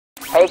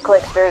Hey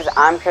Clicksters,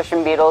 I'm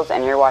Christian Beadles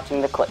and you're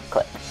watching The Click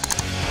Click.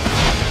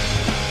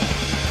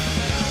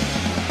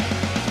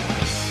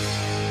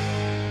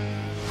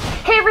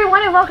 Hey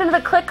everyone and welcome to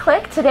The Click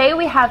Click. Today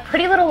we have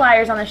Pretty Little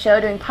Liars on the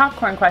show doing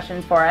popcorn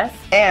questions for us.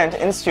 And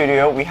in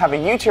studio we have a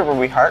YouTuber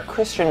we heart,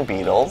 Christian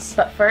Beadles.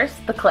 But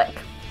first, The Click.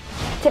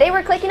 Today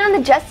we're clicking on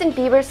the Justin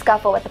Bieber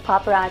scuffle with the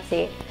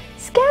paparazzi.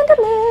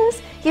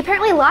 Scandalous! He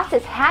apparently lost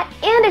his hat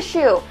and a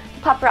shoe.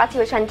 The paparazzi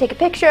was trying to take a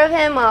picture of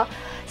him while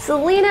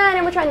Selena and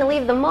him were trying to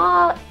leave the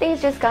mall.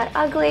 Things just got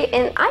ugly,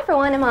 and I, for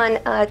one, am on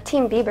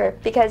Team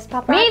Bieber because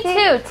paparazzi... Me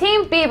too,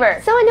 Team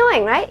Bieber. So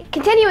annoying, right?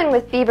 Continuing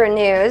with Bieber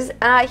news,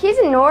 he's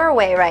in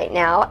Norway right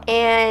now,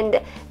 and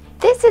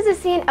this is a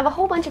scene of a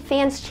whole bunch of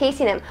fans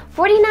chasing him.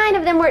 49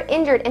 of them were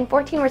injured, and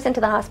 14 were sent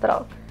to the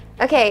hospital.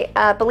 Okay,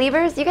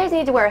 believers, you guys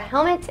need to wear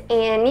helmets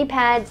and knee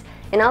pads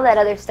and all that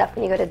other stuff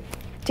when you go to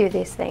do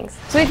these things.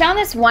 So we found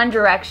this One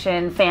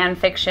Direction fan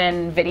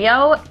fiction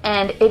video,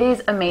 and it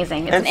is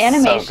amazing. It's an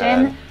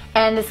animation, so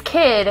and this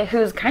kid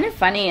who's kind of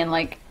funny and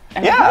like,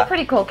 he's a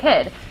pretty cool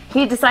kid.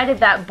 He decided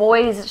that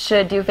boys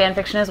should do fan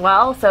fiction as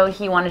well, so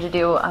he wanted to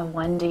do a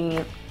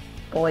 1D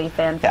boy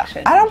fan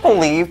fiction. I don't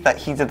believe that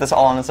he did this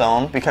all on his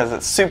own because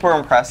it's super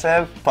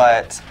impressive,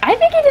 but... I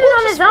think he did it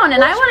on his own,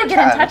 and I want to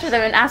get in touch with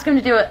him and ask him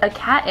to do a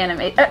cat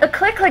animation, a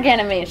Click Click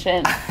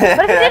animation.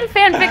 What if he did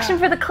fan fiction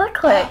for the Click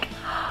Click?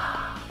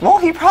 Well,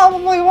 he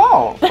probably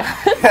won't.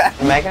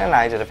 Megan and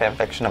I did a fan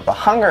fiction of the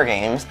Hunger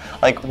Games,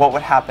 like what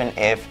would happen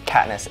if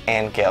Katniss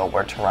and Gale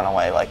were to run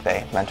away like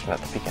they mentioned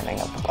at the beginning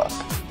of the book.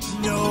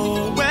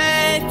 No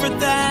way for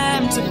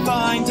them to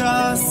find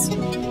us.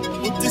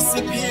 We'll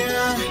disappear,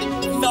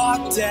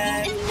 not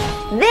dead.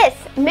 This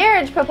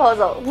marriage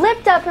proposal,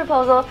 lipped up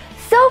proposal,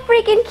 so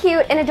freaking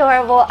cute and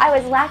adorable. I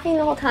was laughing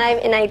the whole time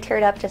and I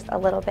teared up just a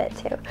little bit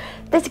too.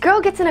 This girl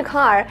gets in a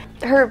car,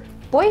 her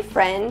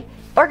boyfriend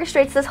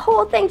orchestrates this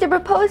whole thing to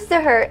propose to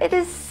her. It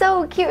is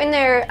so cute, and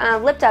they're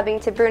lip dubbing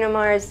to Bruno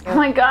Mars. Oh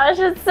my gosh,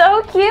 it's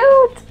so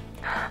cute!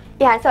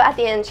 Yeah, so at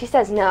the end she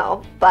says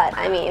no, but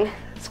I mean,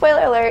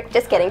 spoiler alert,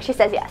 just kidding, she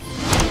says yes.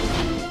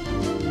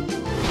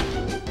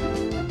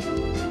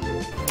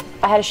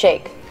 I had a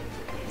shake.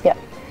 Yep.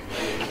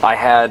 I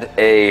had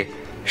a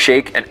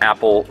shake, an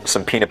apple,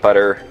 some peanut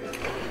butter,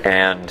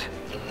 and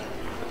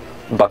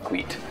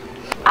buckwheat.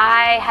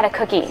 I had a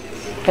cookie.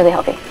 Really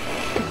healthy.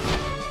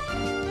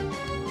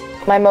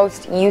 My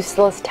most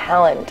useless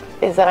talent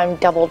is that I'm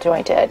double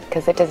jointed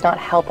because it does not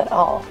help at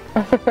all.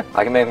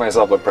 I can make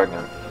myself look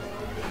pregnant.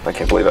 I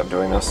can't believe I'm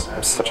doing this.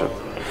 I'm such a...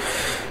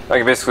 I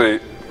can basically,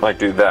 like,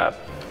 do that.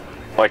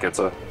 Like it's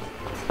a...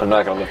 I'm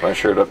not gonna lift my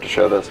shirt up to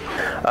show this.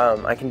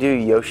 I can do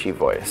Yoshi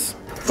voice.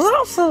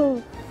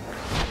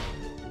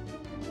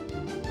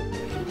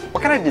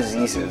 What kind of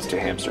diseases do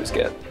hamsters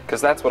get?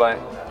 Because that's what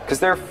because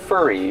they're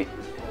furry,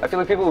 I feel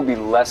like people would be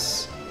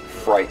less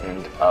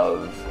frightened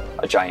of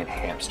a giant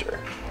hamster.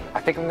 I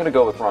think I'm gonna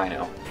go with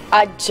rhino.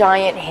 A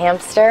giant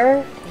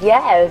hamster?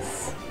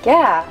 Yes.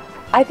 Yeah.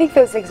 I think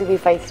those things would be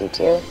feisty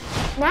too.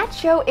 That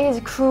show is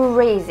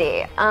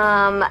crazy.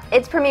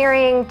 It's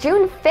premiering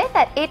June 5th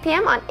at 8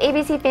 p.m. on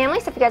ABC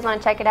Family, so if you guys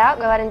want to check it out,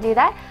 go ahead and do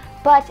that.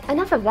 But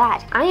enough of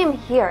that. I am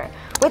here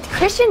with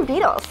Christian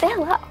Beadles. Say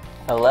hello.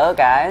 Hello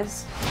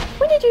guys.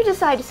 When did you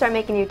decide to start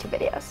making YouTube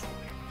videos?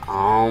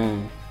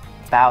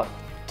 About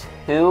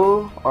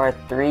 2 or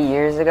 3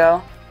 years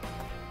ago,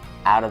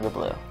 out of the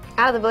blue.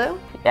 Out of the blue?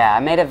 Yeah,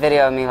 I made a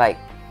video of me like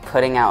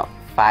putting out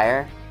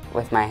fire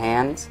with my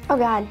hands. Oh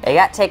God. It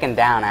got taken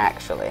down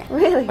actually.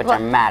 Really? Which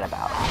What? I'm mad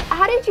about.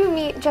 How did you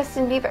meet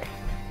Justin Bieber?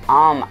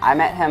 I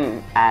met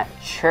him at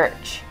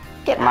church.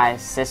 Get out. My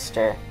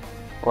sister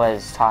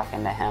was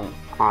talking to him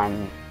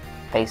on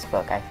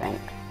Facebook, I think,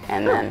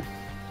 and then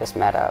just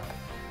met up.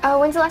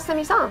 When's the last time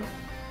you saw him?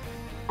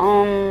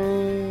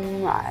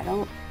 I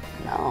don't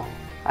know.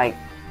 Like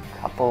a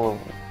couple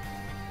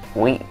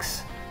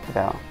weeks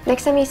ago.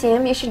 Next time you see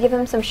him, you should give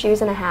him some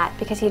shoes and a hat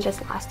because he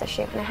just lost a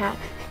shoe and a hat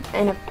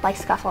in a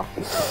scuffle.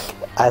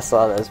 I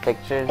saw those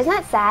pictures. Isn't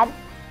that sad?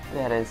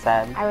 That is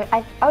sad.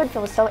 I would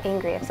feel so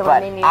angry if someone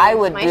But made me I lose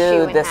would my shoe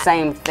do and the hat.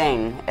 same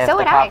thing if So the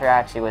would I.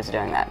 paparazzi was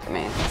doing that to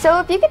me. So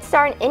if you could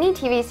star in any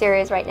TV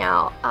series right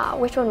now,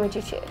 which one would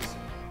you choose?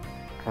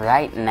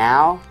 Right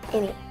now,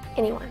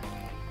 Anyone.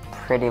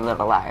 Pretty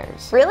Little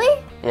Liars.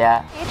 Really?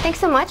 Yeah. Hey, thanks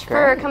so much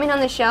for coming on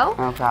the show.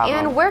 No problem.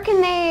 And where can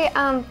they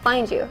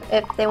find you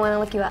if they want to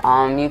look you up?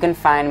 You can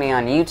find me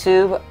on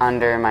YouTube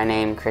under my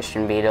name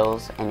Christian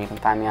Beadles, and you can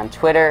find me on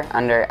Twitter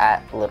under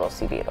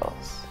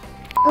 @LittleCBeadles.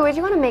 Who would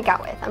you want to make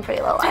out with on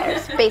Pretty Little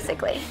Liars,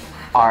 basically?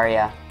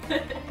 Aria.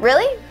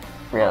 Really?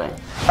 Really.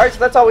 Alright, so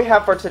that's all we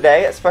have for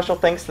today. A special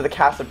thanks to the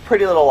cast of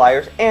Pretty Little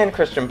Liars and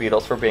Christian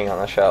Beadles for being on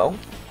the show.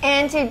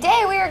 And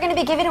today we are going to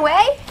be giving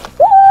away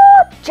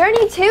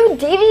Journey 2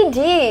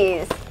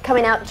 DVDs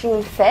coming out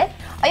June 5th.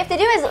 All you have to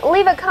do is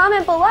leave a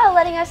comment below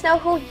letting us know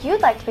who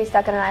you'd like to be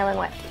stuck on an island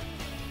with.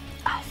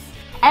 Us.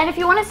 And if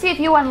you want to see if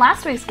you won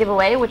last week's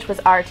giveaway, which was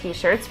our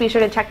t-shirts, be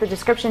sure to check the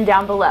description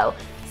down below.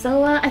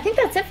 So I think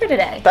that's it for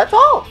today. That's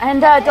all.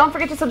 And don't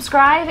forget to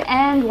subscribe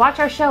and watch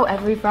our show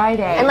every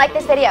Friday. And like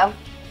this video.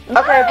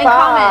 Okay, and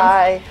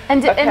bye.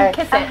 comment and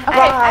kiss it.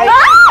 Okay. Bye.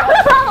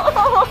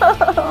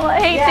 I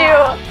hate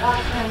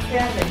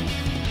you.